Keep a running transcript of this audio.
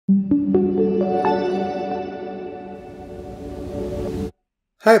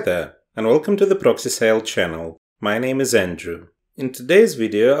Hi there, and welcome to the Proxy Sale channel. My name is Andrew. In today's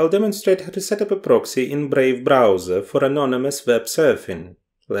video, I'll demonstrate how to set up a proxy in Brave browser for anonymous web surfing.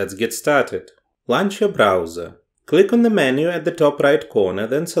 Let's get started. Launch your browser. Click on the menu at the top right corner,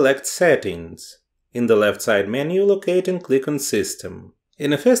 then select Settings. In the left side menu, locate and click on System.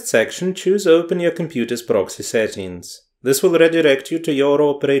 In the first section, choose Open your computer's proxy settings. This will redirect you to your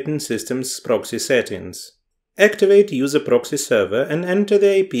operating system's proxy settings. Activate User Proxy Server and enter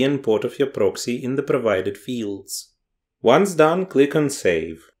the IP and port of your proxy in the provided fields. Once done, click on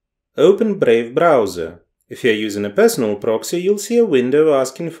Save. Open Brave browser. If you're using a personal proxy, you'll see a window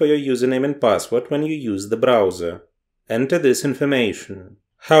asking for your username and password when you use the browser. Enter this information.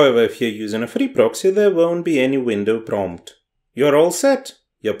 However, if you're using a free proxy, there won't be any window prompt. You're all set!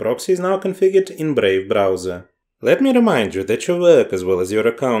 Your proxy is now configured in Brave browser. Let me remind you that your work as well as your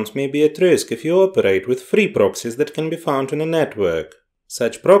account may be at risk if you operate with free proxies that can be found on a network.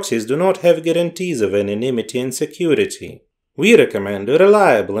 Such proxies do not have guarantees of anonymity and security. We recommend a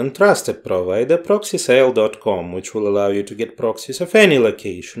reliable and trusted provider, ProxySale.com, which will allow you to get proxies of any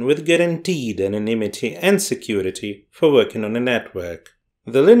location with guaranteed anonymity and security for working on a network.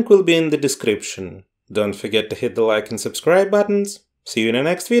 The link will be in the description. Don't forget to hit the like and subscribe buttons. See you in the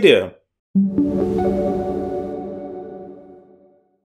next video.